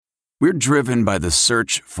We're driven by the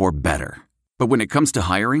search for better. But when it comes to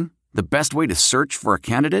hiring, the best way to search for a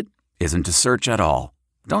candidate isn't to search at all.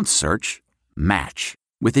 Don't search. Match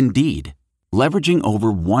with Indeed. Leveraging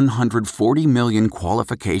over 140 million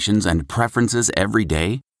qualifications and preferences every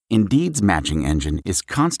day, Indeed's matching engine is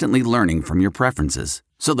constantly learning from your preferences.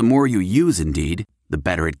 So the more you use Indeed, the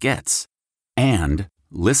better it gets. And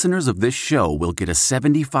listeners of this show will get a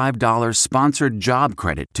 $75 sponsored job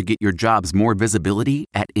credit to get your jobs more visibility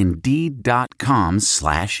at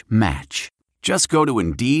Indeed.com/match. Just go to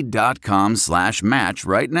Indeed.com/match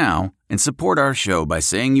right now and support our show by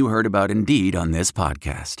saying you heard about Indeed on this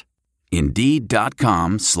podcast.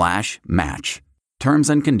 Indeed.com/match. Terms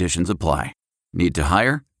and conditions apply. Need to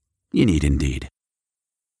hire? You need Indeed.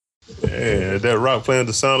 Hey, is that Rock playing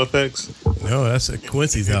the sound effects? No, that's at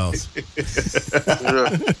Quincy's house.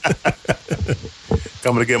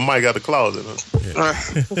 Coming to get Mike out the closet. Huh?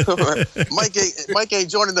 Mike ain't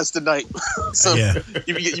joining us tonight. So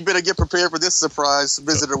you better get prepared for this surprise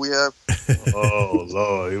visitor we have. Oh,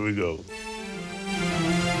 Lord. Here we go.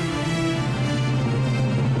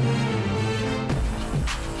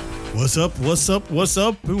 What's up,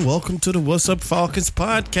 and welcome to the What's Up Falcons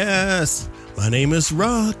podcast. My name is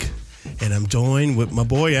Rock, and I'm joined with my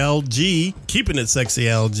boy LG, keeping it sexy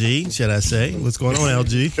LG, should I say. What's going on,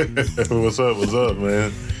 LG? What's up,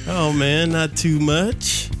 man? Oh, man, not too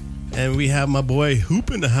much. And we have my boy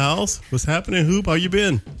Hoop in the house. What's happening, Hoop? How you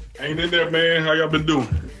been? Ain't in there, man. How y'all been doing?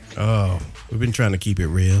 Oh, we've been trying to keep it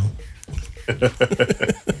real.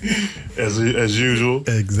 As usual.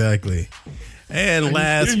 Exactly. And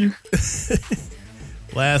last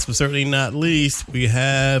but certainly not least, we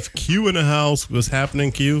have Q in the house. What's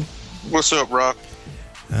happening, Q? What's up, Rock?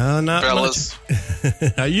 Not fellas. Much.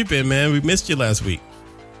 How you been, man? We missed you last week.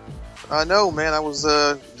 I know, man. I was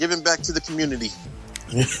giving back to the community.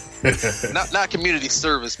 not community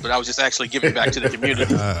service, but I was just actually giving back to the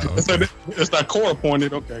community. Okay. It's that core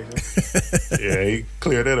appointed. Okay. Yeah, he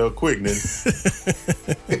cleared that up quick, then.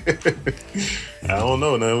 I don't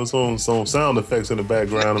know. Now, it was some sound effects in the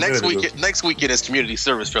background. Next weekend is community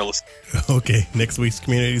service, fellas. Okay, next week's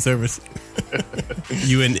community service.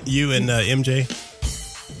 You and MJ.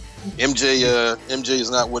 MJ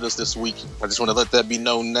is not with us this week. I just want to let that be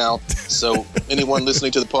known now. So anyone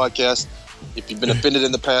listening to the podcast, if you've been offended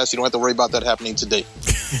in the past, you don't have to worry about that happening today.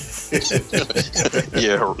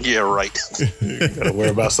 yeah, right. Gotta worry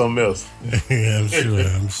about something else. Yeah, I'm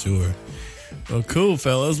sure. Well, cool,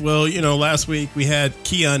 fellas. Well, last week we had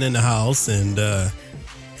Keon in the house, and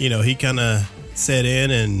he kind of sat in,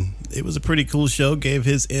 and it was a pretty cool show. Gave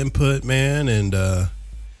his input, man, and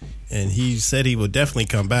he said he would definitely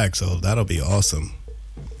come back. So that'll be awesome.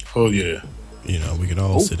 Oh yeah. We can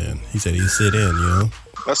all sit in. He said he'd sit in.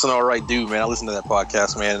 That's an all right dude, man. I listened to that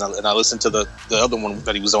podcast, man, and I listened to the other one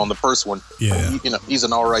that he was on, the first one. Yeah. He's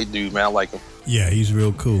an all right dude, man. I like him. Yeah, he's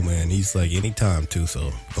real cool, man. He's like anytime too,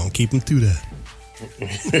 so gonna keep him through that.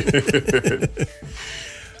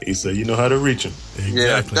 He said, you know how to reach him. Exactly.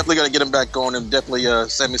 Yeah, definitely gonna get him back going, and definitely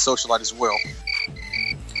send me socialite as well.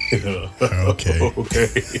 Okay. Okay.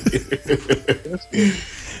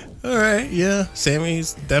 All right. Yeah,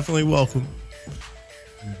 Sammy's definitely welcome.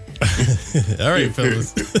 All right,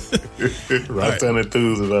 fellas. Rock's on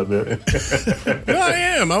enthused about that. Well, I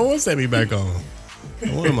am. I want Sammy back on.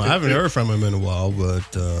 I haven't heard from him in a while,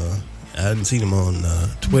 but I hadn't seen him on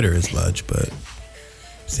Twitter as much. But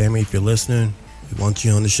Sammy, if you're listening, we want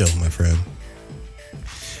you on the show, my friend.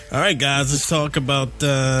 All right, guys, let's talk about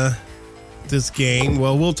this game.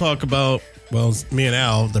 Well, we'll talk about, me and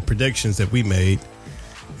Al, the predictions that we made.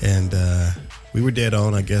 And we were dead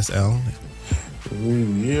on, I guess, Al.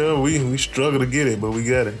 Yeah, we struggled to get it, but we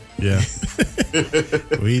got it. Yeah.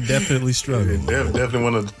 We definitely struggled. Definitely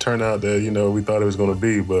wanted to turn out that, we thought it was going to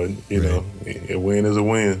be, but, a win is a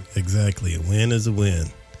win. Exactly. A win is a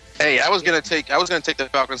win. Hey, I was gonna take the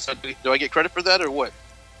Falcons. Do I get credit for that or what?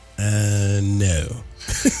 No.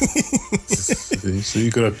 So you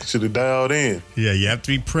should have dialed in. Yeah, you have to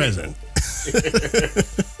be present.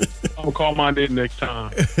 I'm gonna call mine in next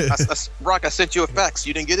time. Rock, I sent you a fax.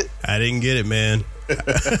 You didn't get it? I didn't get it, man.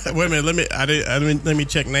 Wait a minute. Let me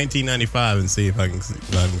check 1995 and see if I can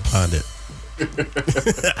find it.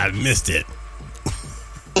 I missed it.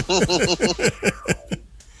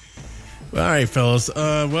 All right, fellas.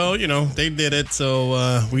 They did it,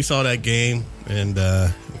 so we saw that game, and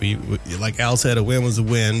we like Al said, a win was a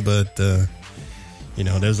win, but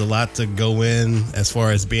there's a lot to go in as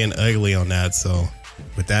far as being ugly on that. So,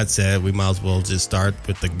 with that said, we might as well just start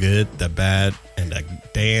with the good, the bad, and the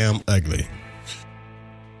damn ugly.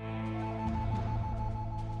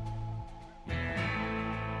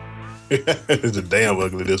 It's a damn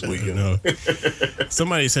ugly this weekend. No.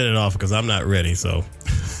 Somebody set it off because I'm not ready. So,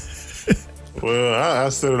 Well, I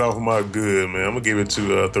set it off with my good, man. I'm gonna give it to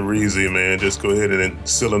Threezy, man. Just go ahead and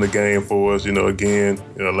seal in the game for us. Again,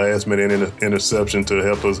 last minute interception to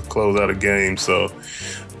help us close out a game. So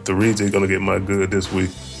Threezy gonna get my good this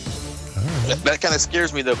week. That kind of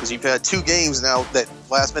scares me though, because you've had 2 games now that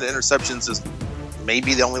last minute interceptions is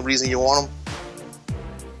maybe the only reason you want them.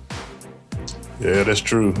 Yeah, that's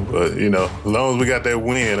true. But as long as we got that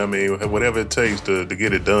win, I mean, whatever it takes to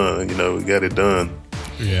get it done, we got it done.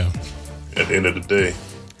 yeah. At the end of the day.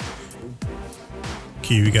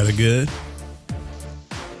 Q, you got a good?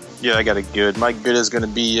 Yeah, I got it good. My good is going to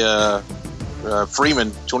be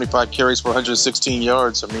Freeman, 25 carries for 116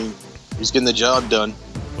 yards. I mean, he's getting the job done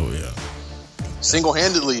Oh, yeah.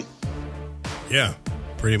 single-handedly. Yeah,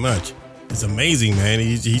 pretty much. It's amazing, man.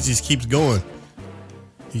 He just keeps going.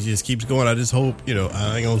 He just keeps going. I just hope, I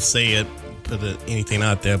ain't going to say it, put anything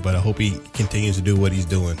out there, but I hope he continues to do what he's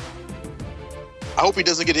doing. I hope he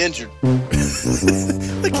doesn't get injured. Look at this dude.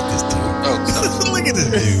 Oh, Look at this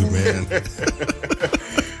dude, man.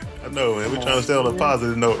 I know, man. We're trying to stay on a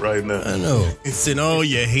positive note right now. I know. Send all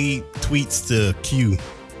your hate tweets to Q.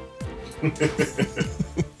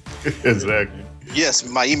 Exactly. yes,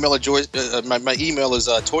 my email address. My email is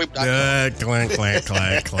toy.com. Clank, clank,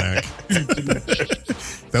 clank, clank.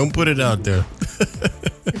 Don't put it out there.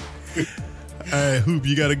 All right, Hoop,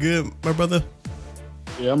 you got a good, my brother?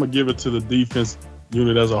 Yeah, I'm gonna give it to the defense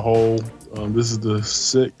unit as a whole. This is the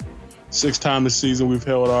sixth time this season we've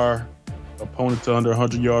held our opponent to under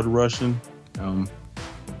 100 yard rushing.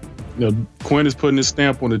 Quinn is putting his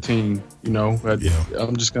stamp on the team.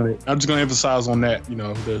 I'm just gonna emphasize on that.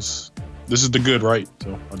 This is the good, right?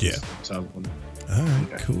 So I'll just emphasize on that. All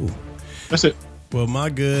right, cool. That's it. Well, my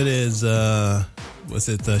good is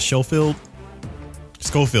Schofield?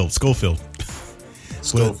 Schofield.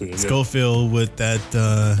 Schofield with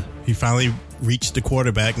that, he finally reached the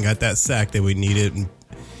quarterback and got that sack that we needed,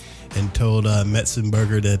 and told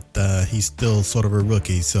Metzenberger that he's still sort of a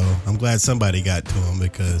rookie. So I'm glad somebody got to him,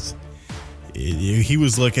 because he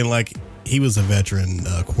was looking like he was a veteran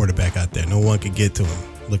quarterback out there. No one could get to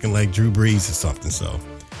him, looking like Drew Brees or something. So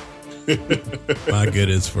my good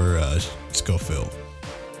is for Schofield.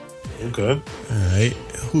 Okay. All right,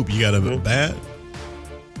 Hoop, you got a bad?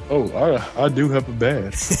 Oh, I do have a bad. I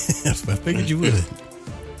figured you would.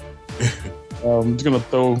 I'm just gonna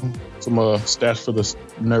throw some stats for the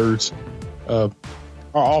nerds. Our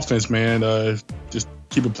offense, man, just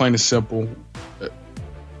keep it plain and simple.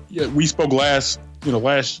 We spoke last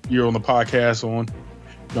year on the podcast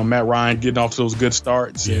on Matt Ryan getting off to those good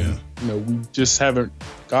starts. Yeah. And we just haven't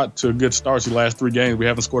got to good starts the last 3 games. We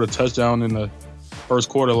haven't scored a touchdown in the first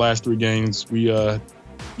quarter of the last 3 games. We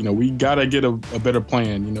gotta get a better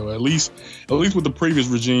plan. At least with the previous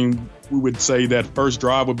regime, we would say that first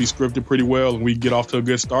drive would be scripted pretty well, and we get off to a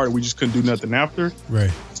good start, and we just couldn't do nothing after.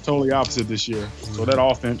 Right. It's totally opposite this year. So that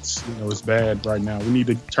offense, is bad right now. We need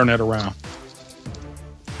to turn that around.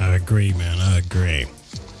 I agree, man. I agree.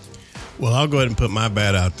 Well, I'll go ahead and put my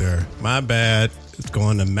bad out there. My bad is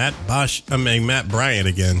going to Matt Bryant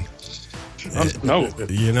again. No.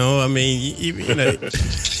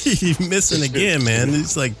 He's missing again, man.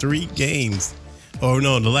 It's like 3 games. Oh,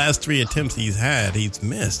 no, the last 3 attempts he's had, he's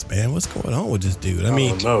missed, man. What's going on with this dude? I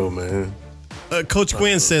don't know, man. Coach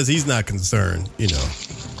Quinn says he's not concerned,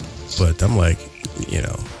 But I'm like,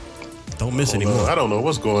 don't miss anymore. I don't know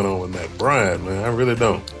what's going on with Matt Bryant, man. I really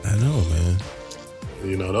don't. I know, man.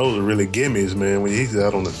 Those are really gimmies, man, when he's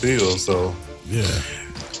out on the field. So, yeah.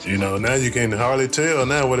 Now you can hardly tell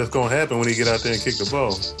now what is going to happen when he get out there and kick the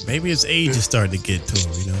ball. Maybe his age is starting to get to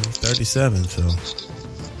him, He's 37, so.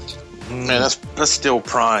 Man, that's still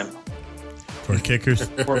prime. For kickers?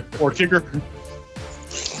 or kicker.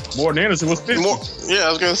 Morton Anderson was 50. I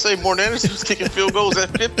was going to say Morton Anderson was kicking field goals at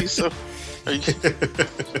 50, so.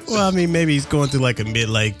 Well, I mean, maybe he's going through like a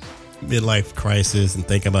midlife crisis and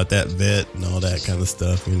thinking about that vet and all that kind of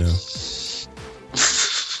stuff,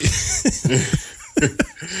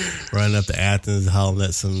 Running up to Athens, hollering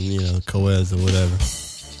at some, co-eds or whatever.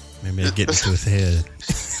 Maybe they get into his head.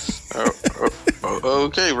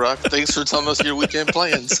 Okay, Rock. Thanks for telling us your weekend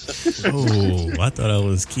plans. Oh, I thought I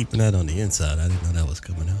was keeping that on the inside. I didn't know that was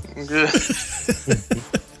coming out.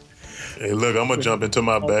 Hey, look, I'm gonna jump into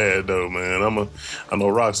my bad though, man. I know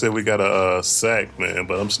Rock said we got a sack, man,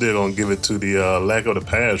 but I'm still gonna give it to the lack of the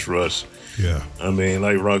pass rush. Yeah. I mean,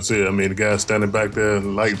 like Rock said, the guy standing back there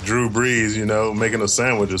like Drew Brees, making a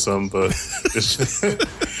sandwich or something, but it's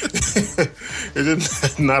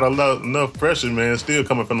just not enough pressure, man. Still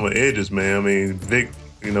coming from the edges, man. Vic,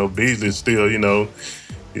 Beasley's still,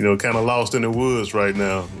 you know, kind of lost in the woods right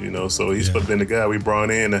now. You know, so he's been the guy we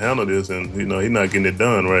brought in to handle this, and you know, he's not getting it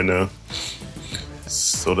done right now.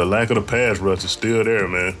 So the lack of the pass rush is still there,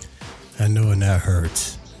 man. I know, and that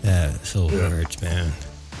hurts. That so hurts, man.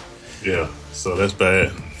 Yeah, so that's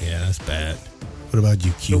bad. Yeah, that's bad. What about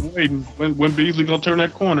you, Q? I'm waiting. When Beasley gonna turn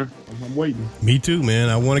that corner? I'm waiting. Me too, man.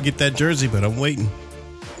 I want to get that jersey, but I'm waiting.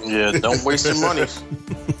 Yeah, don't waste your money.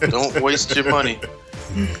 Don't waste your money.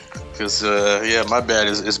 Because, my bad.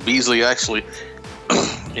 It's Beasley, actually.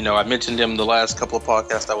 You know, I mentioned him the last couple of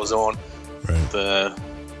podcasts I was on. Right. The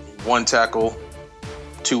 1 tackle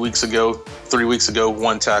 2 weeks ago, 3 weeks ago,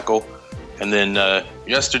 1 tackle. And then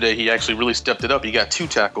yesterday, he actually really stepped it up. He got 2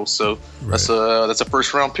 tackles. So that's a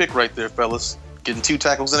first-round pick right there, fellas. Getting 2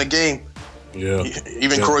 tackles in a game. Yeah.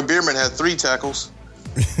 Even Croy Bierman had 3 tackles.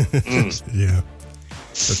 Yeah.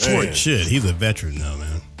 Detroit shit. He's a veteran now,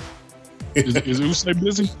 man. Is Uche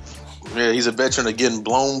busy? Yeah, he's a veteran of getting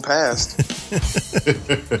blown past.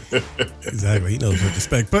 Exactly. He knows what to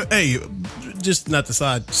expect. But hey, just not to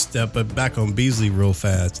sidestep, but back on Beasley real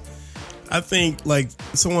fast. I think like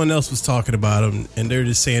someone else was talking about him, and they're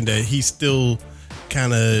just saying that he's still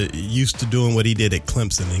kind of used to doing what he did at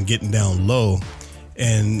Clemson and getting down low,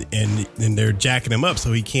 and they're jacking him up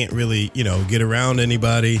so he can't really, you know, get around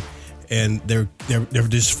anybody. And they're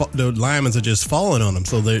just, the linemen are just falling on him,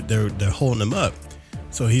 so they're holding him up.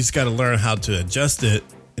 So he's got to learn how to adjust it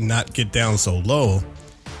and not get down so low.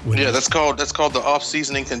 Yeah, that's called the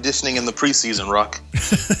off-season and conditioning in the preseason, Rock.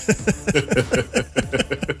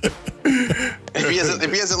 If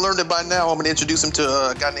he hasn't learned it by now, I'm going to introduce him to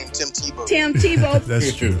a guy named Tim Tebow. Tim Tebow.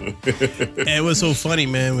 That's true. And it was so funny,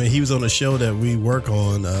 man, when he was on the show that we work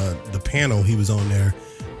on, the panel he was on there.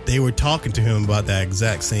 They were talking to him about that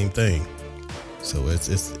exact same thing. So it's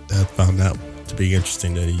I found out to be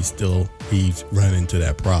interesting that he's run into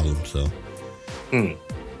that problem. So,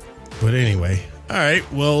 But anyway, all right.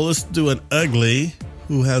 Well, let's do an ugly.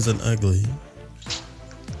 Who has an ugly?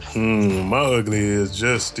 My ugly is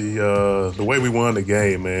just the way we won the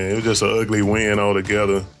game, man. It was just an ugly win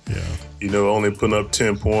altogether. Yeah. You know, only putting up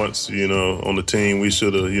 10 points, you know, on the team we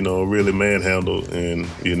should have, you know, really manhandled, and,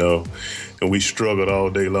 you know, and we struggled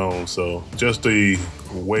all day long. So just the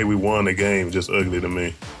way we won the game is just ugly to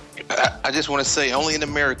me. I just want to say, only in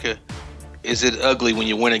America is it ugly when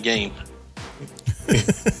you win a game.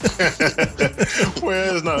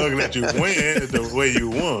 Well, it's not ugly that you win, it's the way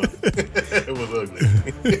you won. It was ugly.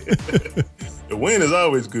 The win is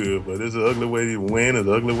always good, but it's an ugly way to win, it's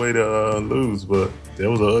an ugly way to lose. But that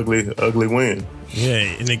was an ugly win. Yeah,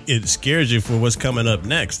 and it scares you for what's coming up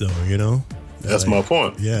next, though, you know? That's my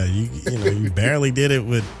point. Yeah, you barely did it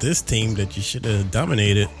with this team that you should have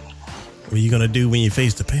dominated. What are you going to do when you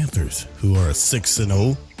face the Panthers, who are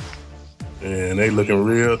 6-0? And they looking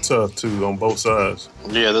real tough, too, on both sides.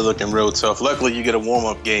 Yeah, they're looking real tough. Luckily, you get a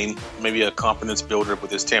warm-up game, maybe a confidence builder with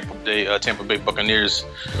this Tampa Bay Buccaneers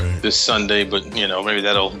this Sunday. But, you know, maybe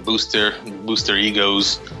that'll boost their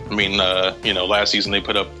egos. I mean, you know, last season they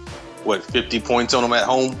put up, 50 points on them at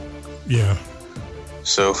home? Yeah.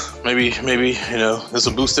 So maybe, you know, this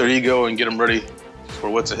will boost their ego and get them ready for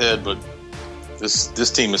what's ahead. But this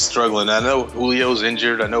team is struggling. I know Julio's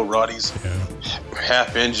injured. I know Roddy's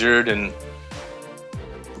half injured,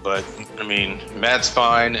 but I mean, Matt's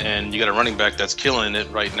fine, and you got a running back that's killing it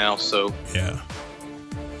right now. So yeah.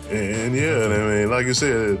 And I mean, like you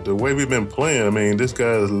said, the way we've been playing, I mean, this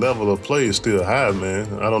guy's level of play is still high,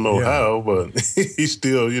 man. I don't know how, but he's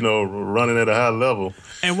still, you know, running at a high level.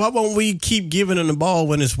 And why won't we keep giving him the ball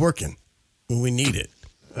when it's working, when we need it?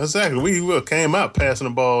 Exactly. We came out passing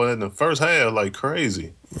the ball in the first half like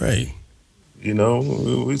crazy. Right. You know,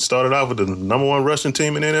 we started off with the number 1 rushing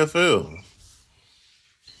team in the NFL.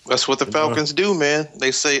 That's what the Falcons do, man.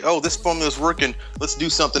 They say, oh, this formula's working. Let's do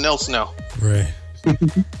something else now. Right.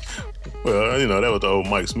 Well, you know, that was the old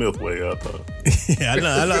Mike Smith way, I thought. Yeah,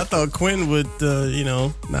 I thought Quinn would, you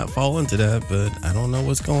know, not fall into that, but I don't know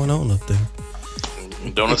what's going on up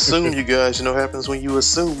there. Don't assume, you guys. You know what happens when you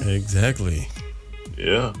assume. Exactly.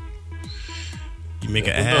 Yeah. You make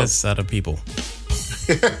an ass out of people.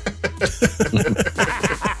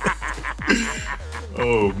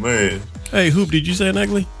 Oh, man. Hey, Hoop, did you say an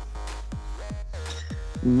ugly?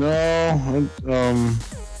 No.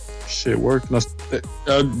 Shit, work.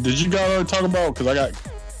 Did you guys talk about, because I got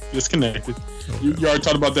disconnected. Okay. You already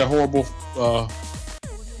talked about that horrible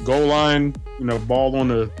goal line, you know, ball on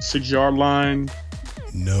the 6-yard line.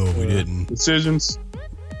 No, we didn't. Decisions.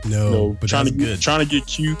 No, you know, but trying to get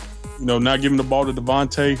cute. You know, not giving the ball to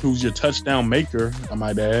Devontae, who's your touchdown maker, I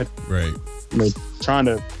might add. Right. You know, trying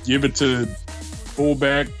to give it to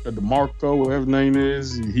fullback, DeMarco, whatever his name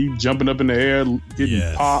is. He jumping up in the air,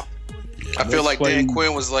 getting popped. I feel like Dan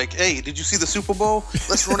Quinn was like, "Hey, did you see the Super Bowl?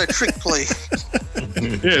 Let's run a trick play."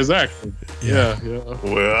 Yeah, exactly. Yeah.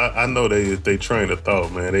 Well, I know they trained a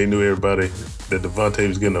thought, man. They knew everybody that Devontae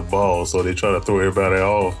was getting the ball, so they try to throw everybody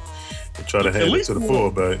off and try to hand it to the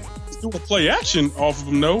fullback. Do a play action off of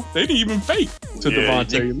them, though. They didn't even fake to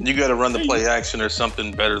Devontae. You got to run the play action or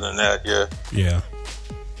something better than that. Yeah.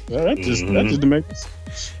 That just makes.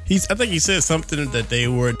 I think he said something that they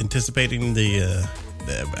were anticipating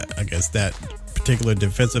I guess that particular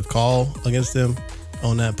defensive call against them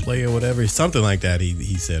on that play or whatever. Something like that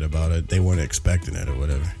he said about it. They weren't expecting it or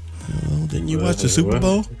whatever. Well, didn't you watch the Super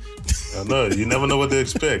Bowl? I know. You never know what to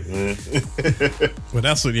expect, man. Well,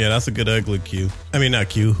 that's a good ugly cue. I mean, not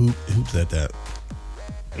cue. Hoop said that.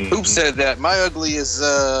 Hoop said that. My ugly is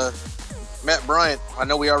Matt Bryant. I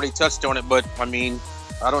know we already touched on it, but I mean,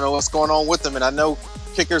 I don't know what's going on with him, and I know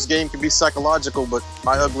kicker's game can be psychological, but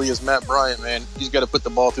my ugly is Matt Bryant, man. He's got to put the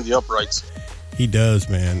ball through the uprights. He does,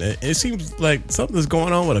 man. It seems like something's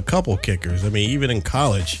going on with a couple kickers. I mean, even in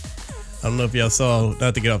college. I don't know if y'all saw,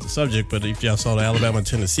 not to get off the subject, but if y'all saw the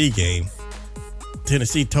Alabama-Tennessee game,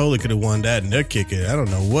 Tennessee totally could have won that, and their kicker, I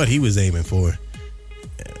don't know what he was aiming for.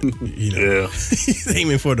 He's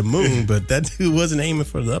aiming for the moon, but that dude wasn't aiming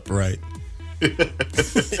for the upright.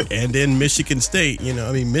 And then Michigan State,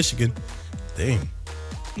 Michigan. Dang.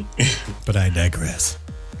 But I digress.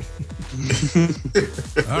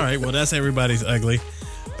 All right, well, that's everybody's ugly.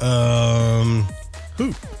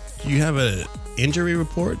 Who? Do you have an injury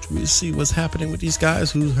report? We see what's happening with these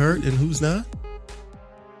guys, who's hurt and who's not?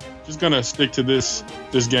 Just gonna stick to this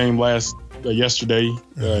game yesterday.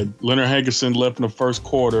 Leonard Hankerson left in the first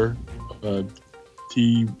quarter.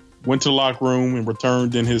 He went to the locker room and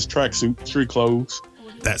returned in his tracksuit, street clothes.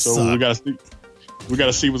 We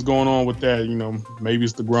gotta see what's going on with that. Maybe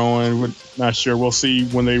it's the groin. We're not sure. We'll see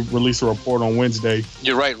when they release a report on Wednesday.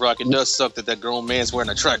 You're right, Rock. It does suck that grown man's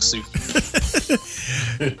wearing a tracksuit.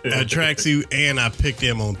 A tracksuit, and I picked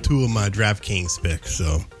him on 2 of my DraftKings picks.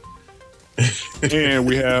 So, and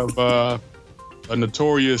we have a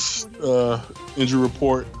notorious injury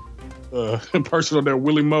report. Person on there,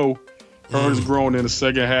 Willie Moe, hurt his groin in the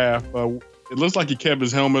second half. It looks like he kept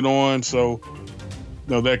his helmet on, so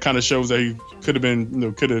that kind of shows that he could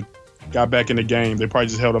have got back in the game. They probably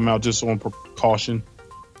just held him out just on precaution.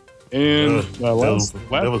 And last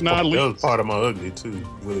but not least, that was part of my ugly too.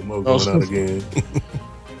 Willie Moe going out again.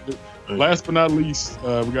 Last but not least,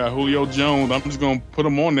 we got Julio Jones. I'm just gonna put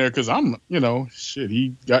him on there because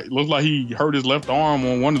he looks like he hurt his left arm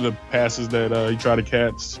on one of the passes that he tried to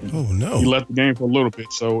catch. Oh no! He left the game for a little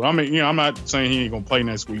bit. So I mean, I'm not saying he ain't gonna play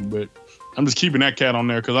next week, but I'm just keeping that cat on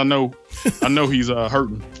there because I know he's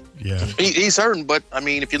hurting. Yeah, he's hurting. But I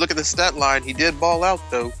mean, if you look at the stat line, he did ball out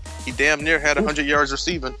though. He damn near had 100 yards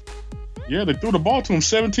receiving. Yeah, they threw the ball to him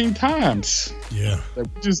 17 times. Yeah,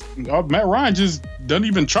 Matt Ryan just doesn't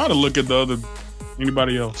even try to look at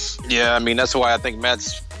anybody else. Yeah, I mean that's why I think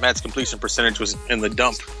Matt's completion percentage was in the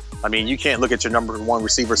dump. I mean, you can't look at your number one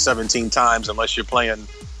receiver 17 times unless you're playing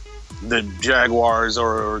the Jaguars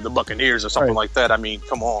or the Buccaneers or something like that. I mean,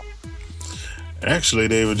 come on. Actually,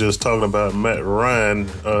 they were just talking about Matt Ryan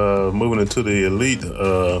moving into the elite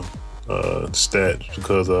stats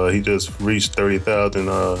because he just reached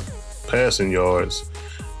 30,000 passing yards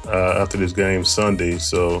after this game Sunday.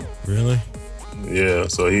 So really, yeah.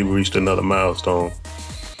 So he reached another milestone.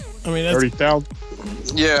 I mean, that's 30,000.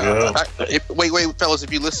 Yeah. Wait, fellas!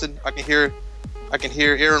 If you listen, I can hear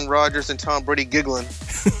Aaron Rodgers and Tom Brady giggling.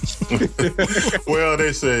 Well,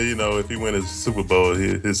 they say if he wins a Super Bowl,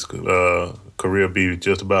 his career be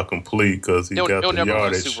just about complete because he'll got the never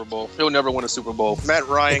yardage. Win a Super Bowl. He'll never win a Super Bowl. Matt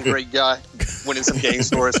Ryan, great guy, winning some games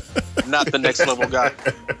for us. Not the next level guy.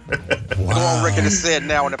 Wow. Go on record and say it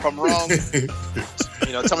now, and if I'm wrong,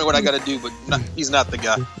 tell me what I got to do. But he's not the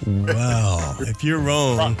guy. Wow. If you're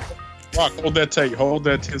wrong, Rock, hold that tape. Hold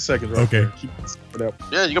that 10 seconds. Right okay. There. Keep it up.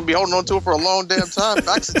 Yeah, you're gonna be holding on to it for a long damn time.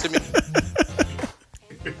 Fax it to me.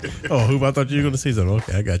 Oh, Hoop, I thought you were going to say something.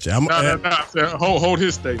 Okay, I got you. No. Hold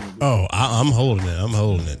his statement. Oh, I'm holding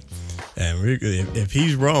it. And if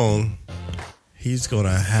he's wrong, he's going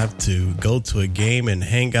to have to go to a game and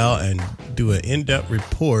hang out and do an in-depth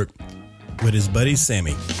report with his buddy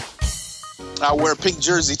Sammy. I'll wear a pink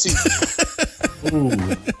jersey, too. Ooh.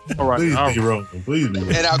 All right. Please be wrong. Please be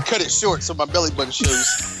wrong. And I'll cut it short so my belly button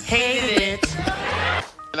shows. Hate it.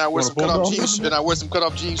 And I wear some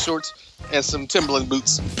cut-off jeans shorts and some Timberland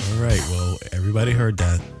boots. All right. Well, everybody heard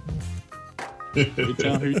that.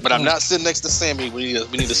 But I'm not sitting next to Sammy. We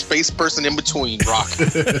need a space person in between, Rock.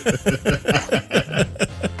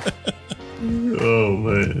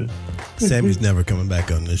 man. Sammy's never coming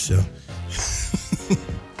back on this show.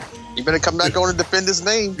 You better come back on and defend his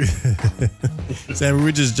name. Sammy,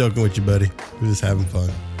 we're just joking with you, buddy. We're just having fun.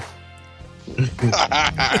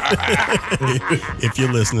 If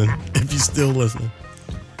you're listening, if you're still listening.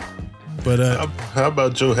 But how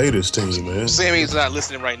about Joe Hader's team, man? Sammy's not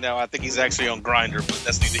listening right now. I think he's actually on Grindr, but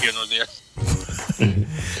that's neither here nor there.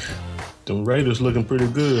 Them Raiders looking pretty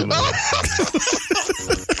good, man.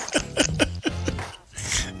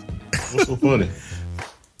 What's so funny?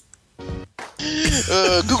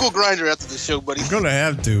 Google Grindr after the show, buddy. I'm gonna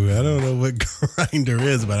have to. I don't know what Grindr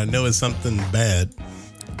is, but I know it's something bad.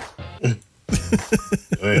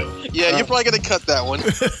 Yeah, you're probably gonna cut that one.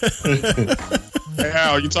 Hey,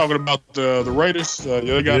 Al, you talking about the Raiders?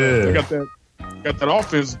 They got that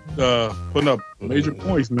offense putting up major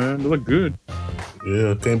points, man. They look good.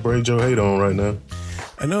 Yeah, can't break Joe Hader on right now.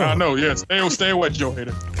 I know. Yeah, stay away, Joe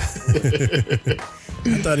Hader.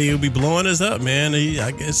 I thought he would be blowing us up, man.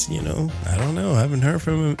 I guess, I don't know. I haven't heard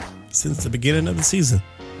from him since the beginning of the season.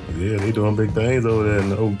 Yeah, they doing big things over there in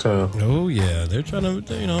the Old Town. Oh yeah, they're trying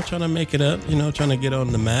to make it up. Trying to get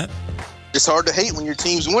on the map. It's hard to hate when your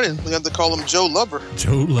team's winning. We have to call him Joe Lover.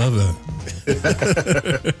 Joe Lover.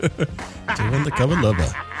 Joe Undercover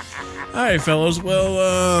Lover. All right, fellas.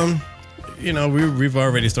 Well, we've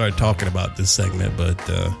already started talking about this segment, but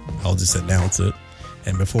I'll just announce it.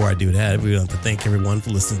 And before I do that, we want to thank everyone for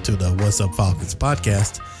listening to the What's Up Falcons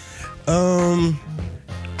podcast.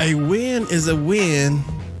 A win is a win,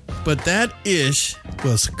 but that ish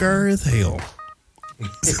was scary as hell.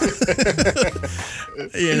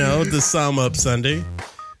 To sum up Sunday,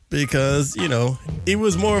 because it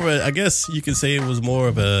was more of a, I guess you could say it was more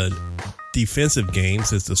of a defensive game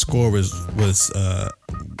since the score was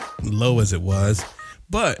low as it was.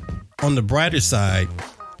 But on the brighter side,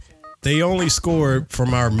 they only scored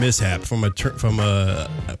from our mishap, from a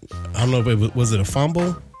I don't know if was it a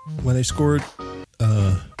fumble when they scored.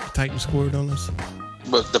 Titans scored on us.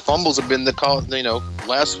 But the fumbles have been the cause.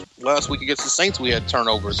 Last week against the Saints, we had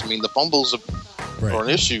turnovers. I mean, the fumbles are an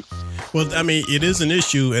issue. Well, I mean, it is an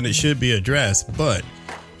issue and it should be addressed, but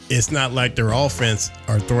it's not like their offense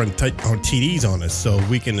are throwing on TDs on us. So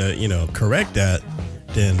we can, correct that.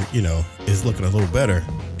 Then it's looking a little better.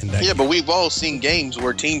 But we've all seen games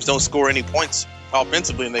where teams don't score any points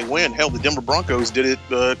offensively and they win. Hell, the Denver Broncos did it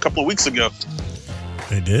a couple of weeks ago.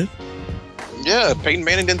 They did? Yeah, Peyton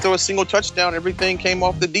Manning didn't throw a single touchdown. Everything came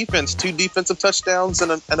off the defense. 2 defensive touchdowns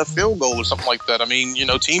and a field goal or something like that. I mean,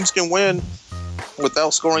 teams can win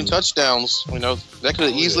without scoring touchdowns. That could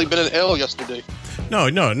have easily been an L yesterday. No,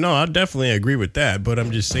 I definitely agree with that. But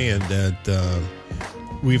I'm just saying that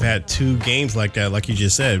we've had 2 games like that, like you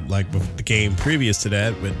just said, like the game previous to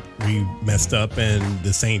that, but we messed up and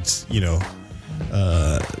the Saints,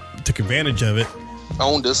 took advantage of it.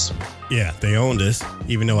 Owned us. Yeah, they owned us,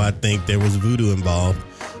 even though I think there was voodoo involved.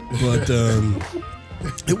 But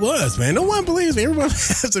it was, man. No one believes me. Everyone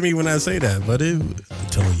laughs at me when I say that. But I'm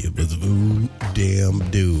telling you, it was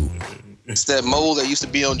voodoo. It's that mole that used to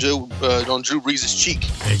be on Drew Brees' cheek.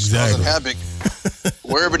 Exactly. Causing havoc.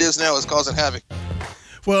 Wherever it is now, it's causing havoc.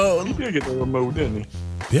 Well, he did get the remote, didn't he?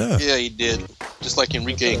 Yeah. Yeah, he did. Just like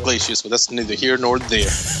Enrique Iglesias, but that's neither here nor there.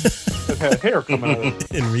 It had hair coming out of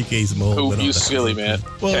it. Enrique's mole. You silly, man.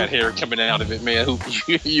 Well, cat hair coming out of it, man.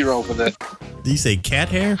 You're wrong for that. Did you say cat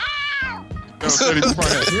hair? No, said he probably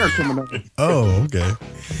had hair coming out of it. Oh, okay.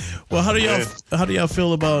 Well, how do y'all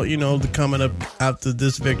feel about, the coming up after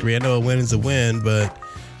this victory? I know a win is a win, but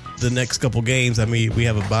the next couple games, I mean, we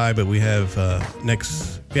have a bye, but we have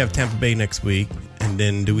Tampa Bay next week. And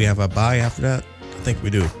then do we have a bye after that? I think we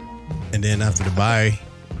do. And then after the bye,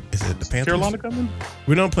 is it the Panthers? Carolina coming?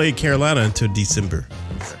 We don't play Carolina until December.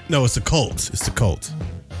 No, it's the Colts.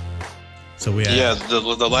 So we have,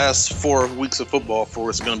 the last 4 weeks of football for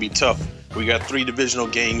us is going to be tough. We got 3 divisional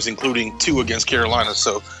games, including 2 against Carolina.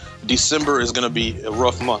 So December is going to be a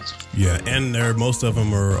rough month. Yeah, and most of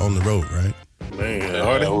them are on the road, right?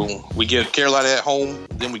 Man, we get Carolina at home,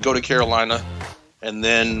 then we go to Carolina, and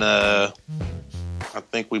then I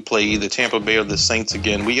think we play either Tampa Bay or the Saints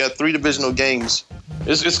again. We got 3 divisional games.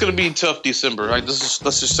 It's going to be tough December. Right? Let's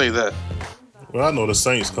just say that. Well, I know the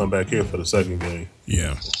Saints come back here for the second game.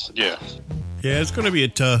 Yeah. Yeah. Yeah, it's going to be a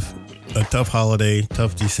tough holiday,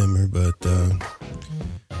 tough December, but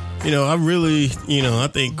I really, I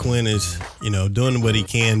think Quinn is, doing what he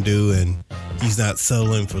can do, and he's not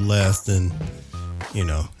settling for less than,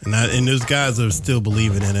 and those guys are still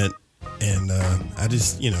believing in it, and I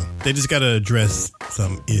just, they just got to address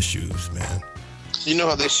some issues, man. You know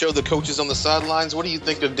how they show the coaches on the sidelines? What do you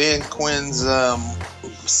think of Dan Quinn's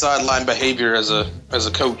sideline behavior as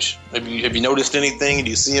a coach? Have you noticed anything? Do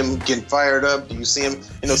you see him getting fired up? Do you see him?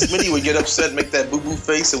 Smitty would get upset and make that boo-boo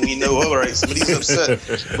face, and we know, all right, Smitty's upset.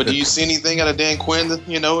 But do you see anything out of Dan Quinn?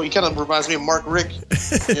 He kind of reminds me of Mark Richt.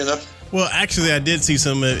 Well, actually, I did see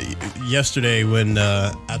some yesterday when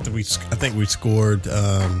after I think we scored.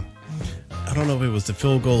 I don't know if it was the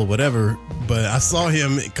field goal or whatever, but I saw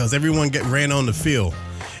him because everyone ran on the field.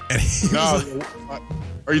 And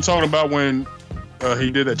are you talking about when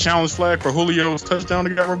he did a challenge flag for Julio's touchdown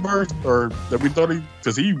that got reversed, or that we thought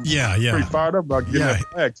because he pretty fired up about getting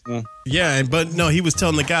that flag? Yeah, but no, he was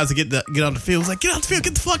telling the guys to get off the field. He was like, get off the field,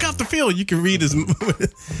 get the fuck off the field. You can read his you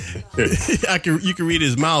can read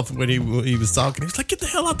his mouth when he was talking. He was like, get the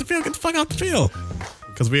hell out the field, get the fuck out the field.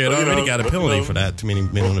 Because we had already got a penalty for that. Too many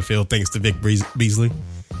men on the field, thanks to Vic Beasley.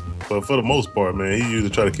 But for the most part, man, he usually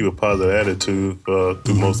try to keep a positive attitude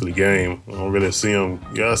through most of the game. I don't really see him.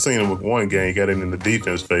 Yeah, I seen him with one game. He got it in the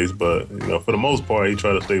defense phase, but for the most part, he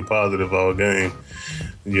try to stay positive all game.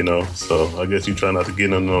 So I guess you try not to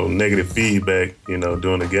get him no negative feedback,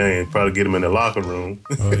 during the game. Probably get him in the locker room.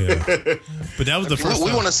 Oh yeah, but that was the first.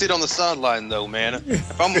 We want to sit on the sideline, though, man.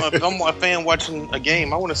 If I'm a fan watching a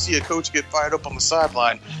game, I want to see a coach get fired up on the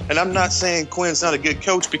sideline. And I'm not saying Quinn's not a good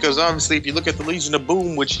coach, because obviously, if you look at the Legion of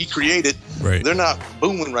Boom, which he created, they're not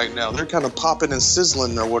booming right now. They're kind of popping and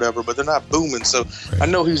sizzling or whatever, but they're not booming. So I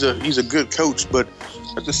know he's a good coach, but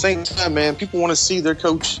at the same time, man, people want to see their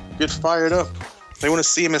coach get fired up. They want to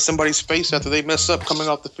see him in somebody's face after they mess up coming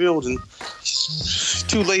off the field, and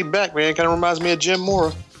too laid back, man. Kind of reminds me of Jim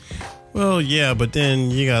Mora. Well, yeah, but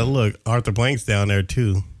then you gotta look. Arthur Blank's down there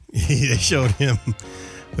too. They showed him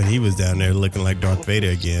when he was down there looking like Darth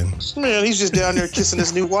Vader again. Man, he's just down there kissing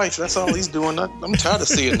his new wife. That's all he's doing. I'm tired of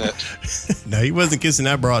seeing that. No, he wasn't kissing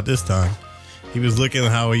that broad this time. He was looking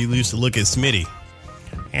how he used to look at Smitty.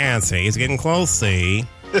 And see, he's getting close. See.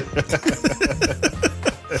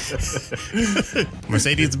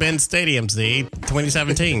 Mercedes-Benz Stadium, see?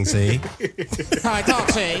 2017, see? I talk,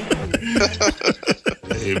 see?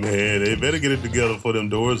 Hey, man, they better get it together for them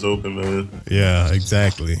doors open, man. Yeah,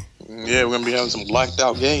 exactly. Yeah, we're going to be having some blacked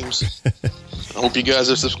out games. I hope you guys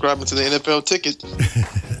are subscribing to the NFL ticket.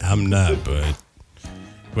 I'm not, but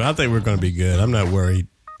I think we're going to be good. I'm not worried.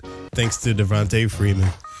 Thanks to Devontae Freeman.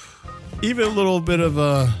 Even a little bit of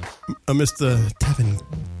Mr. Tevin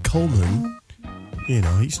Coleman.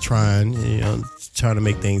 He's trying to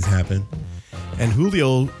make things happen. And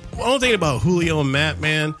Julio, one thing about Julio and Matt,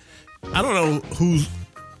 man, I don't know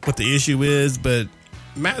what the issue is, but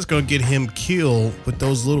Matt's going to get him killed with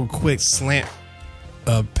those little quick slant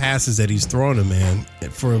passes that he's throwing him, man,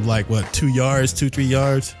 for 2 yards, 2-3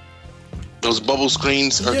 yards. Those bubble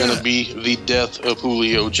screens are going to be the death of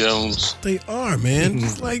Julio Jones. They are, man.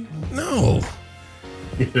 It's no.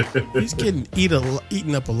 He's getting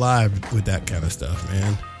eaten up alive with that kind of stuff,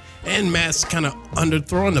 man. And Matt's kind of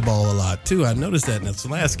underthrowing the ball a lot, too. I noticed that in this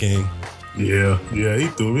last game. Yeah,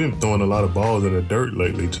 he's been throwing a lot of balls in the dirt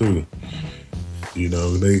lately, too.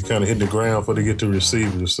 They kind of hit the ground before they get to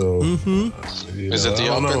receivers, so... Is it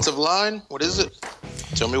the offensive line? What is it?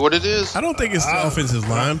 Tell me what it is. I don't think it's the offensive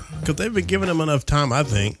line, because they've been giving him enough time, I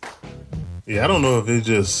think. Yeah, I don't know if it's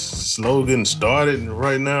just slow getting started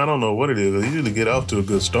right now. I don't know what it is. He usually get off to a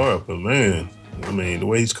good start, but man, the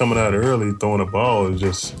way he's coming out early throwing the ball is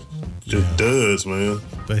just does, man.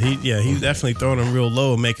 But he's definitely throwing them real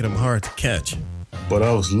low and making them hard to catch. But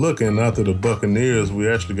I was looking after the Buccaneers. We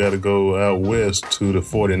actually got to go out west to the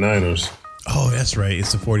 49ers. Oh, that's right.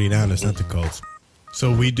 It's the 49ers, not the Colts.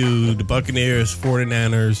 So we do the Buccaneers,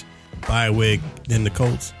 49ers, bye week, then the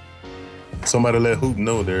Colts. Somebody let Hoop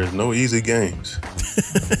know there's no easy games.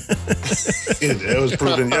 That was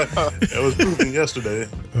proven yesterday.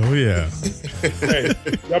 Oh, yeah. Hey,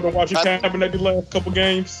 y'all been watching Kaepernick the last couple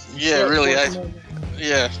games? Yeah, really. I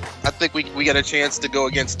think we got a chance to go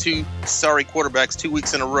against two sorry quarterbacks 2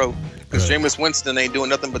 weeks in a row. Because Jameis Winston ain't doing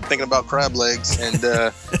nothing but thinking about crab legs. And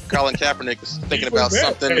Colin Kaepernick is thinking about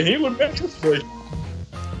something. Hey, he looked back yesterday.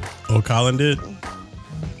 Oh, Colin did?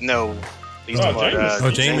 No.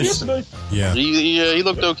 Jameis. Yeah. He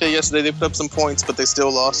looked okay yesterday. They put up some points, but they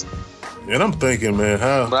still lost. And I'm thinking, man,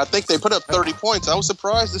 how? But I think they put up 30 points. I was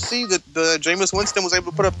surprised to see that Jameis Winston was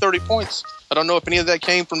able to put up 30 points. I don't know if any of that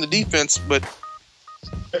came from the defense, but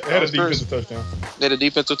they had a defensive touchdown. They had a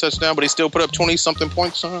defensive touchdown, but he still put up 20-something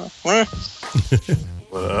points. Well,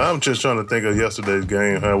 I'm just trying to think of yesterday's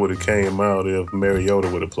game, how would it came out if Mariota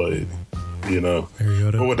would have played.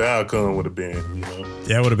 Mariota. What would the outcome would have been,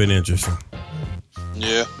 That would have been interesting.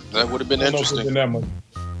 Yeah, that would have been interesting. That much.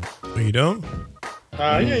 You don't? He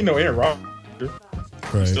ain't no Aaron Rodgers.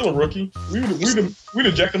 Right. Still a rookie. We'd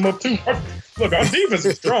have jacked him up too. Look, our defense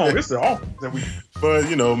is strong. It's the offense that we. But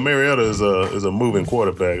Mariota is a moving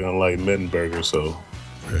quarterback, unlike Mettenberger. So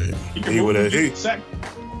Right. he would have. sack.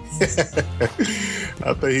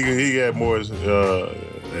 I think he had more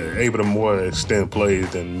able to more extend plays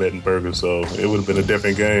than Mettenberger. So it would have been a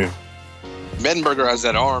different game. Mettenberger has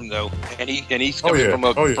that arm though, and he's coming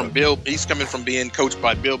from Bill. He's coming from being coached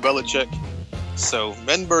by Bill Belichick. So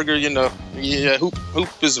Mettenberger,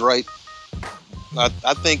 Hoop is right. I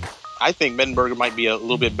think Mettenberger might be a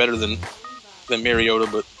little bit better than Mariota,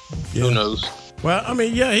 but who knows? Well, I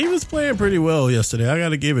mean, yeah, he was playing pretty well yesterday. I got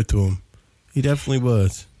to give it to him. He definitely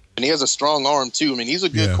was. And he has a strong arm too. I mean, he's a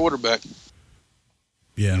good quarterback.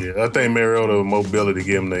 Yeah. I think Mariota mobility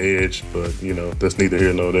gave him the edge, but that's neither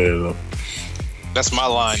here nor there though. That's my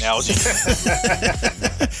line, Algie.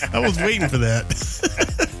 I was waiting for that.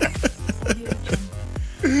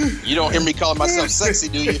 You don't hear me calling myself sexy,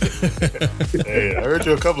 do you? Hey, I heard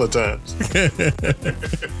you a couple of times.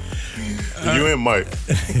 You and Mike.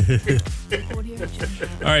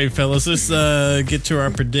 All right, fellas, let's get to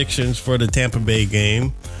our predictions for the Tampa Bay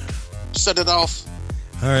game. Set it off.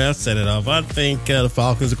 All right, I'll set it off. I think the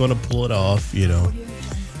Falcons are going to pull it off.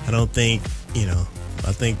 I don't think,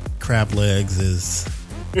 I think Crab Legs is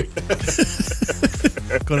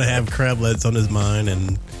going to have crab legs on his mind,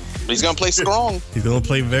 and he's going to play strong. He's going to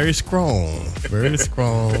play very strong,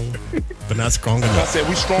 but not strong enough. I said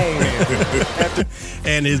we strong, man.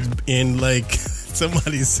 and like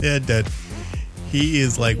somebody said that he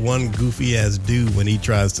is like one goofy ass dude when he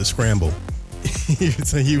tries to scramble.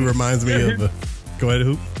 So he reminds me of. Go ahead,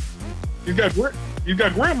 Hoop. He's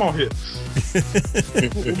got grandma hips.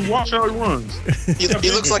 Watch how he runs. He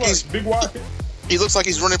looks like he's big wide. He looks like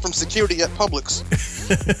he's running from security at Publix.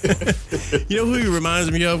 You know who he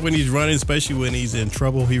reminds me of when he's running, especially when he's in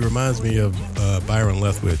trouble? He reminds me of Byron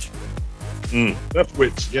Leftwich.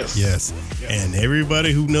 Leftwich, yes. Yes. And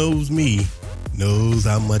everybody who knows me knows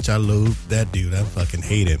how much I loathe that dude. I fucking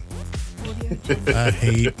hate him. I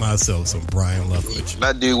hate myself some Brian Leftwich.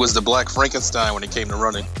 That dude was the Black Frankenstein when it came to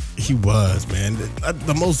running. He was, man.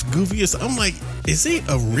 The most goofiest. I'm like, is he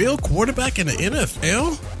a real quarterback in the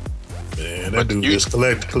NFL? Man, that dude just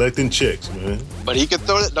collecting checks, man. But he could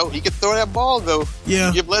throw it. No, he could throw that ball though. Yeah.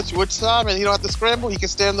 You give Leftwich time, and he don't have to scramble. He can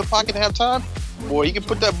stand in the pocket and have time. Boy, he can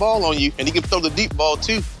put that ball on you, and he can throw the deep ball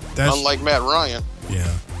too. Unlike Matt Ryan.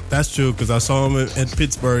 Yeah, that's true. Because I saw him at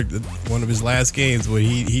Pittsburgh, one of his last games, where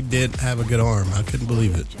he did have a good arm. I couldn't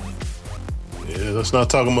believe it. Yeah, let's not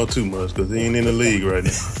talk about too much because he ain't in the league right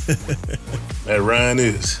now. Matt Ryan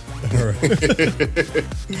is. Right.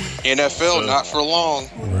 NFL, not for long.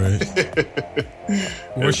 Right.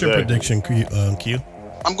 What's your prediction, Q?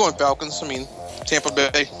 I'm going Falcons. I mean, Tampa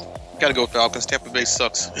Bay. Got to go Falcons. Tampa Bay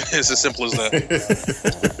sucks. It's as simple as that.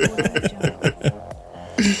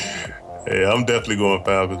 Hey, I'm definitely going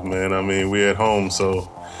Falcons, man. I mean, we're at home, so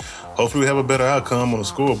hopefully we have a better outcome on the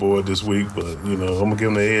scoreboard this week. But, I'm going to give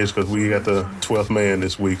them the edge because we got the 12th man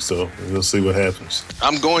this week, so we'll see what happens.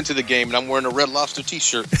 I'm going to the game, and I'm wearing a Red Lobster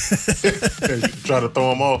t-shirt. Try to throw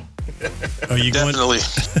them off. Are you Definitely.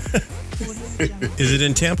 Is it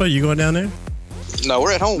in Tampa? You going down there? No,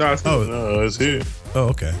 we're at home. No, it's here. Oh,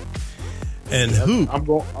 okay. And who?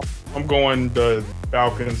 I'm going the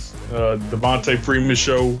Falcons. Devontae Freeman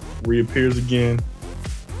show reappears again.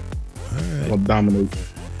 All right. I'll dominate.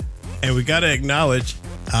 And we got to acknowledge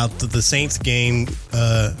after the Saints game,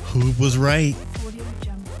 who was right?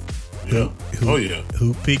 Yeah.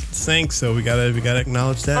 Who picked the Saints? So we gotta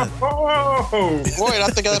acknowledge that. Oh, Boy, I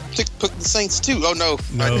think I picked the Saints too. Oh no.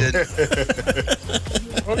 I did.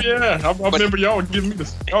 Oh yeah, I remember y'all give me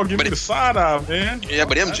the side eye, man. Yeah,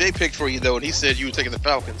 but MJ picked for you though, and he said you were taking the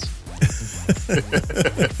Falcons.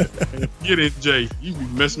 Get it, Jay. You be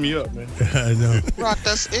messing me up, man. I know. Rock,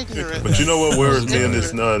 that's ignorant. But you know what worries me in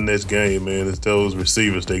this game, man? It's those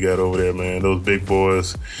receivers they got over there, man. Those big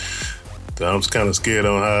boys. I'm just kind of scared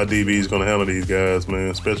on how DB is going to handle these guys, man.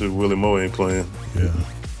 Especially if Willie Moore ain't playing. Yeah.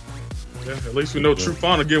 At least we know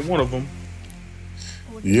Trufant will get one of them.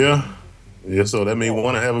 Yeah. So that means we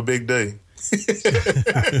want to have a big day. So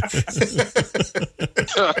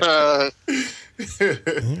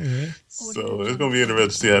it's going to be interesting to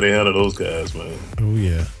see how they handle those guys, man. Oh,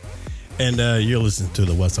 yeah. And you're listening to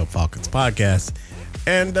the What's Up Falcons podcast.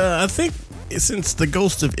 And I think since the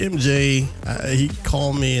ghost of MJ, he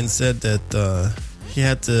called me and said that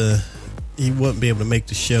he wouldn't be able to make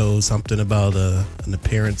the show, something about an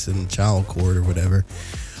appearance in child court or whatever.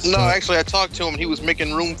 No, actually, I talked to him. He was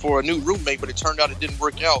making room for a new roommate, but it turned out it didn't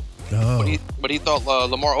work out. Oh. But he thought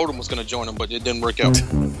Lamar Odom was going to join him, but it didn't work out.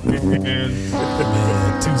 And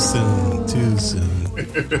Man, too soon.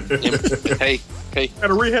 Hey, Got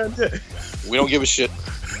a rehab yet? we don't give a shit.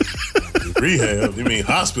 Rehab? You mean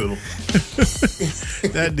hospital?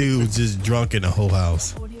 That dude was just drunk in the whole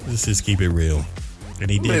house. Let's just keep it real. And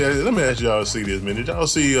he did. Let me ask y'all to see this, man. Did y'all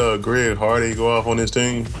see Greg Hardy go off on his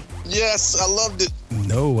team? Yes, I loved it.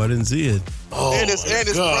 No, I didn't see it. Oh, And his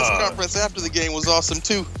press conference after the game was awesome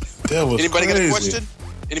too. That was Anybody crazy. got a question?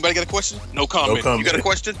 Anybody got a question? No comment. No comment. You got a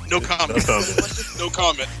question? No comment. No comment. No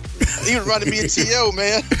comment. He was reminded me of T.O.,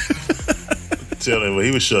 man. Tell him,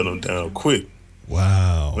 he was shutting him down quick,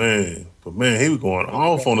 Wow. man. But man, he was going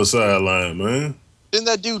off on the sideline, man. Didn't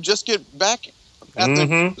that dude just get back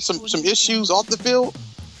after some issues off the field?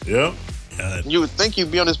 Yep. You would think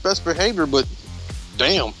he'd be on his best behavior, but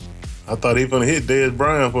damn. I thought he was gonna hit Dez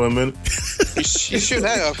Bryant for a minute. He should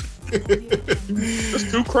have.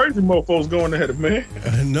 There's two crazy mofos going at it, man.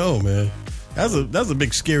 I know, man. That's a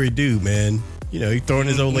big scary dude, man. You know, he throwing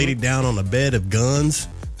his old lady down on a bed of guns.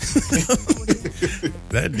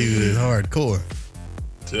 That dude is hardcore.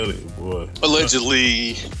 Tell you, boy.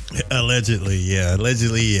 Allegedly. Allegedly, yeah.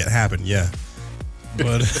 Allegedly it happened, yeah.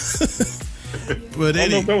 But but I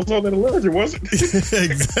don't know if that was all that alleged, was it?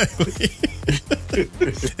 exactly.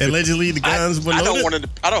 Allegedly the guns were I loaded.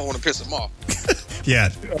 don't want to piss him off. Yeah.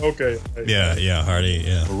 Okay. Yeah, Hardy,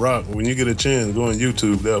 yeah. Rock, when you get a chance, go on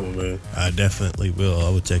YouTube that one, man. I definitely will. I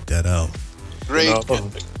will check that out. Great. No.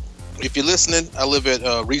 If you're listening, I live at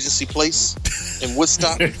Regency Place in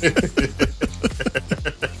Woodstock.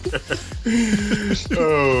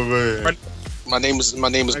 Oh man. My name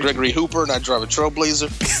is Gregory Hooper, and I drive a Trailblazer.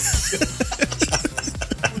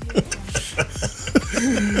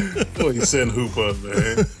 Boy, you setting Hoop up,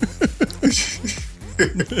 man.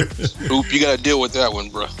 Hoop, you got to deal with that one,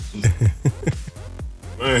 bro.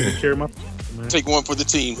 Man, Carry my. Take one for the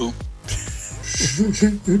team, Hoop.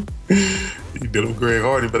 you did him Greg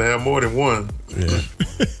Hardy, but I have more than one. Yeah.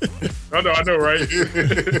 I know, right?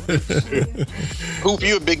 Hoop,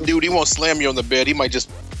 you a big dude. He won't slam you on the bed. He might just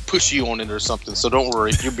push you on it or something. So don't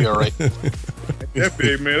worry. You'll be all right. That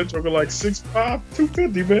big, man. That joker like 6'5",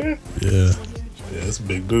 250, man. Yeah. Yeah, that's a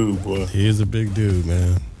big dude, boy. He is a big dude,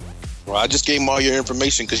 man. Well, I just gave him all your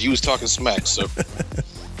information because you was talking smack. So,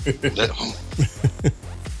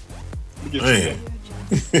 Man.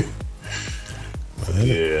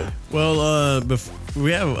 Yeah. Well,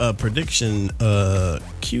 we have a prediction.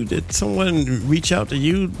 Q, did someone reach out to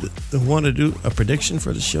you that want to do a prediction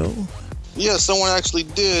for the show? yeah, someone actually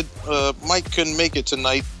did. Mike couldn't make it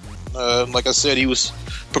tonight. Like I said, he was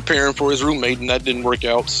preparing for his roommate, and that didn't work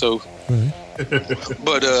out. So,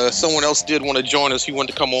 but someone else did want to join us. He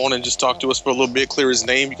wanted to come on and just talk to us for a little bit, clear his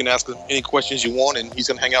name. You can ask him any questions you want, and he's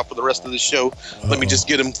going to hang out for the rest of the show. Let me just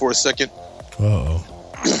get him for a second. Uh-oh.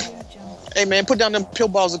 Hey, man, put down them pill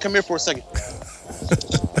balls and come here for a second.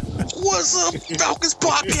 What's up, Falcons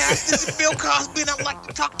Podcast? This is Bill Cosby, and I'd like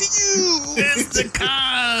to talk to you. It's the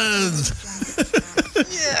Cos.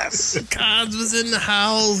 Yes. Cos was in the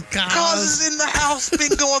house. Cos is in the house.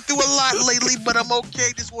 Been going through a lot lately, but I'm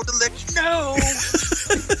okay. Just wanted to let you know.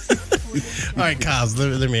 All right, Cos,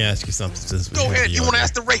 let me ask you something. Since Go ahead. You want to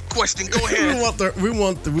ask the rape question? Go ahead. We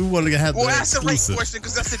want to have Well, the ask the rape exclusive. question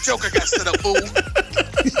because that's the joke I got set up, fool.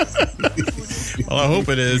 Well, I hope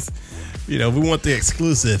it is. We want the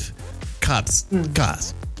exclusive. Cos,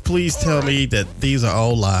 please tell me that these are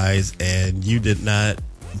all lies and you did not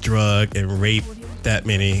drug and rape that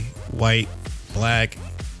many white, black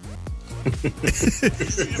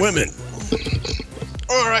women.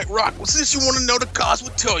 All right, Rock. Well, since you want to know, the Cos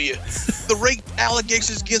will tell you. The rape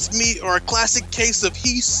allegations against me are a classic case of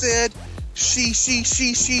he said, she said.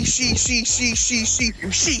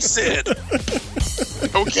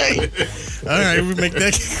 Okay. All right, we make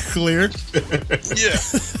that clear. Yeah.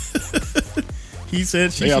 He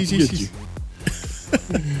said she.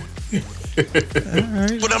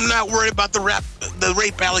 But I'm not worried about the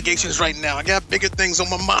rape allegations right now. I got bigger things on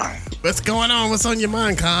my mind. What's going on? What's on your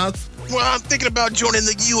mind, Cos? Well, I'm thinking about joining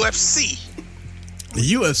the UFC. The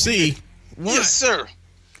UFC? What? Yes, sir.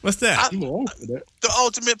 What's that? The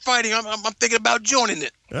Ultimate Fighting. I'm thinking about joining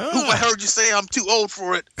it. Oh. I heard you say I'm too old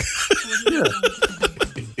for it.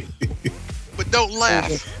 But don't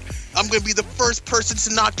laugh. I'm going to be the first person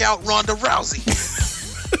to knock out Ronda Rousey.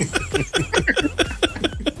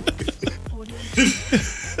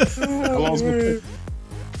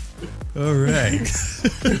 All right.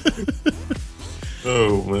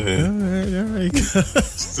 Oh man. All right.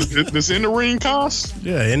 This in the ring, Cos?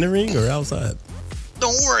 Yeah, in the ring or outside?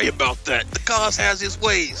 Don't worry about that. The Cos has his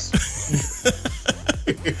ways.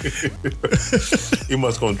 He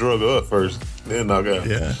must gonna drug her up first, then knock out.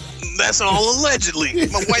 Yeah. That's all allegedly.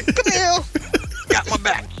 My wife, Camille, got my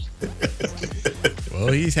back. Well,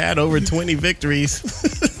 Well, he's had over 20 victories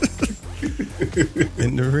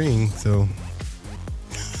in the ring. So,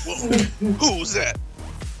 Well, who's that?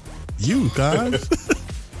 you guys.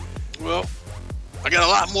 Well, I got a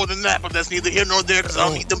lot more than that, but that's neither here nor there because I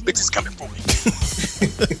don't need them bitches coming for me.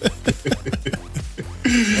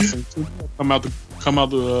 Come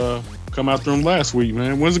out them last week,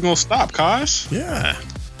 man. When's it gonna stop, Kosh? Yeah.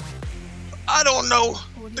 I don't know.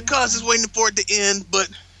 The cause is waiting for it to end, but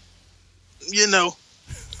you know,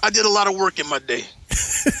 I did a lot of work in my day.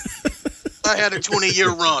 I had a 20-year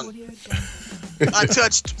run. I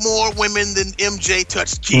touched more women than MJ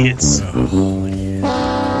touched kids. Oh, man.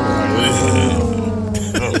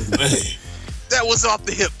 That was off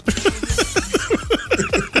the hip.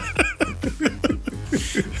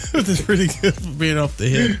 That's pretty good for being off the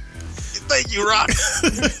hip. Thank you, Rock.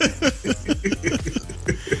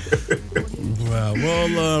 Wow.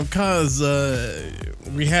 Well, cause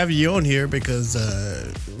we have you on here because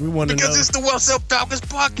we want to know. Because it's the What's Up Falcons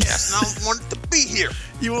podcast, and I wanted to be here.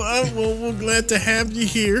 You well, we're glad to have you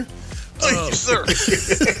here. Thank you, sir.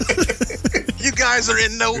 You guys are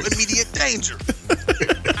in no immediate danger.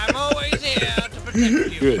 I'm always here to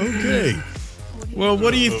protect you. Okay. Well,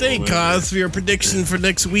 what do you think, Cos, for your prediction for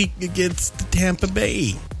next week against Tampa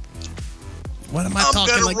Bay? What am I I'm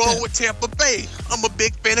talking gonna like roll that? with Tampa Bay. I'm a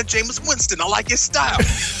big fan of Jameis Winston. I like his style.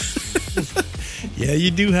 Yeah,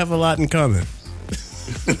 you do have a lot in common.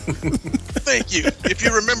 Thank you. If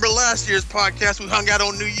you remember last year's podcast, we hung out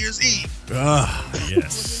on New Year's Eve. Ah,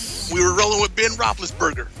 yes. We were rolling with Ben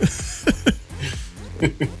Roethlisberger.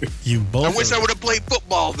 You both. I wish I would have played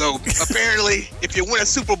football, though. Apparently, if you win a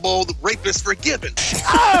Super Bowl, the rape is forgiven.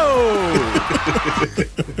 Oh!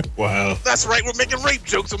 Wow. That's right, we're making rape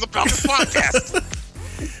jokes on the Falcons podcast.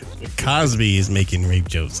 Cosby is making rape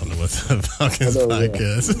jokes on the What's Up Falcons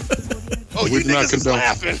podcast. Oh, you We're not niggas is condoning.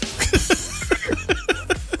 laughing.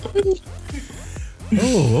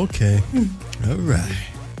 Oh, okay. All right.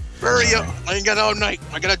 Hurry up. I ain't got all night.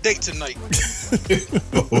 I got a date tonight.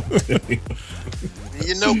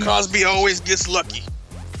 You know Cosby always gets lucky.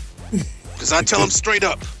 Because I tell him straight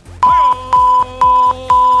up.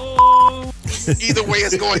 Either way,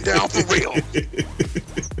 it's going down for real.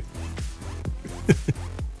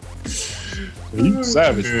 You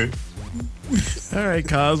savage. All right,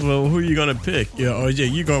 Cos. Well, who are you going to pick? Yeah, OJ,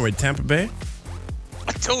 you going with Tampa Bay?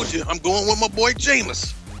 I told you, I'm going with my boy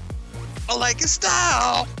Jameis. I like his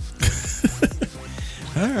style.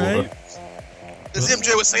 All right. As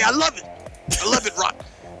MJ would say, I love it. I love it, Rock.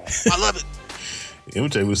 I love it.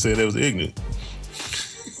 MJ would say that was ignorant.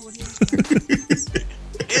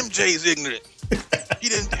 MJ's ignorant. He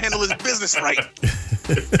didn't handle his business right.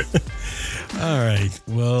 All right.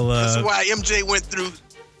 Well, That's why MJ went through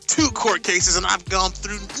 2 court cases and I've gone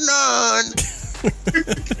through none.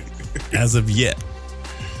 as of yet.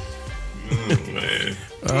 Oh, man.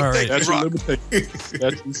 All right. That's your Rock. limitation.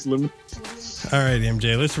 That's his limit. All right,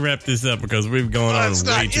 MJ, let's wrap this up because we've gone on It's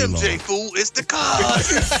way not too MJ, long. fool. It's the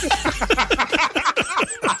cause.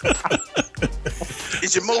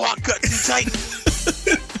 Is your mohawk cut too tight?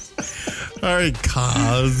 All right,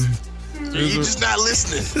 Cos. You just not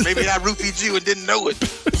listening. Maybe I roofied you and didn't know it.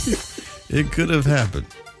 It could have happened.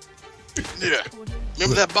 Yeah.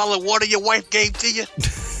 Remember that bottle of water your wife gave to you?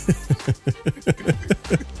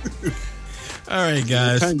 All right,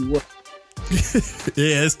 guys.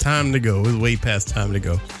 Yeah, it's time to go. It's way past time to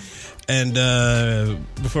go. And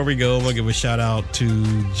before we go, I'm going to give a shout out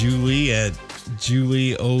to Julie at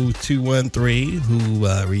Julie0213 who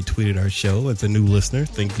retweeted our show as a new listener.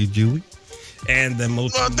 Thank you, Julie. And the Well,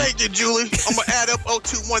 thank you, Julie. I'm going to add up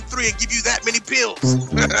 0213 and give you that many pills.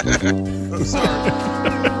 I'm sorry.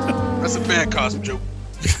 That's a bad Cosby joke.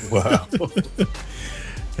 Wow.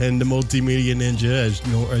 And the Multimedia Ninja,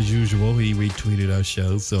 as usual, he retweeted our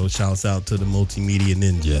show. So shouts out to the Multimedia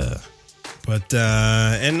Ninja. But,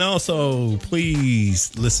 and also,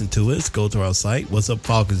 please listen to us. Go to our site,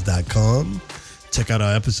 whatsupfalcons.com. Check out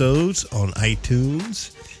our episodes on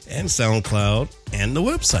iTunes and SoundCloud and the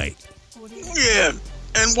website. Yeah.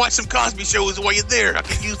 And watch some Cosby shows while you're there. I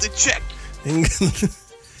can use the check.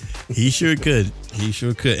 He sure could. He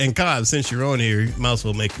sure could. And God, since you're on here, you might as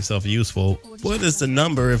well make yourself useful. What is the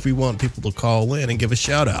number if we want people to call in and give a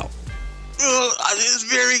shout out? It's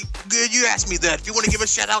very good you asked me that. If you want to give a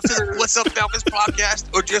shout out to the What's Up Falcons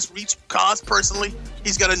podcast or just reach Cos personally,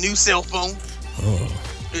 he's got a new cell phone. Oh,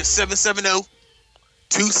 It's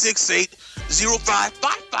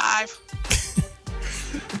 770-268-0555.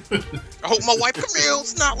 I hope my wife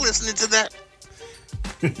Camille's not listening to that.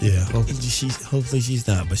 yeah. Hopefully she's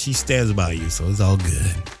not, but she stands by you, so it's all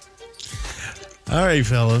good. All right,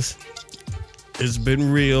 fellas. It's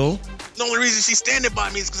been real. The only reason she's standing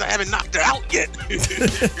by me is because I haven't knocked her out yet.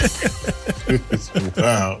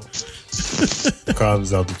 Wow.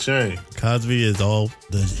 Cosby's out the chain. Cosby is all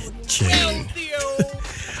the chain.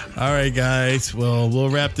 All right, guys. Well, we'll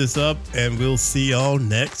wrap this up, and we'll see y'all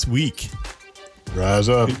next week. Rise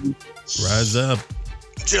up. Rise up.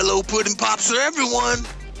 Jello pudding pops for everyone.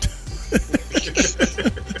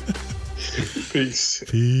 Peace.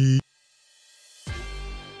 Peace.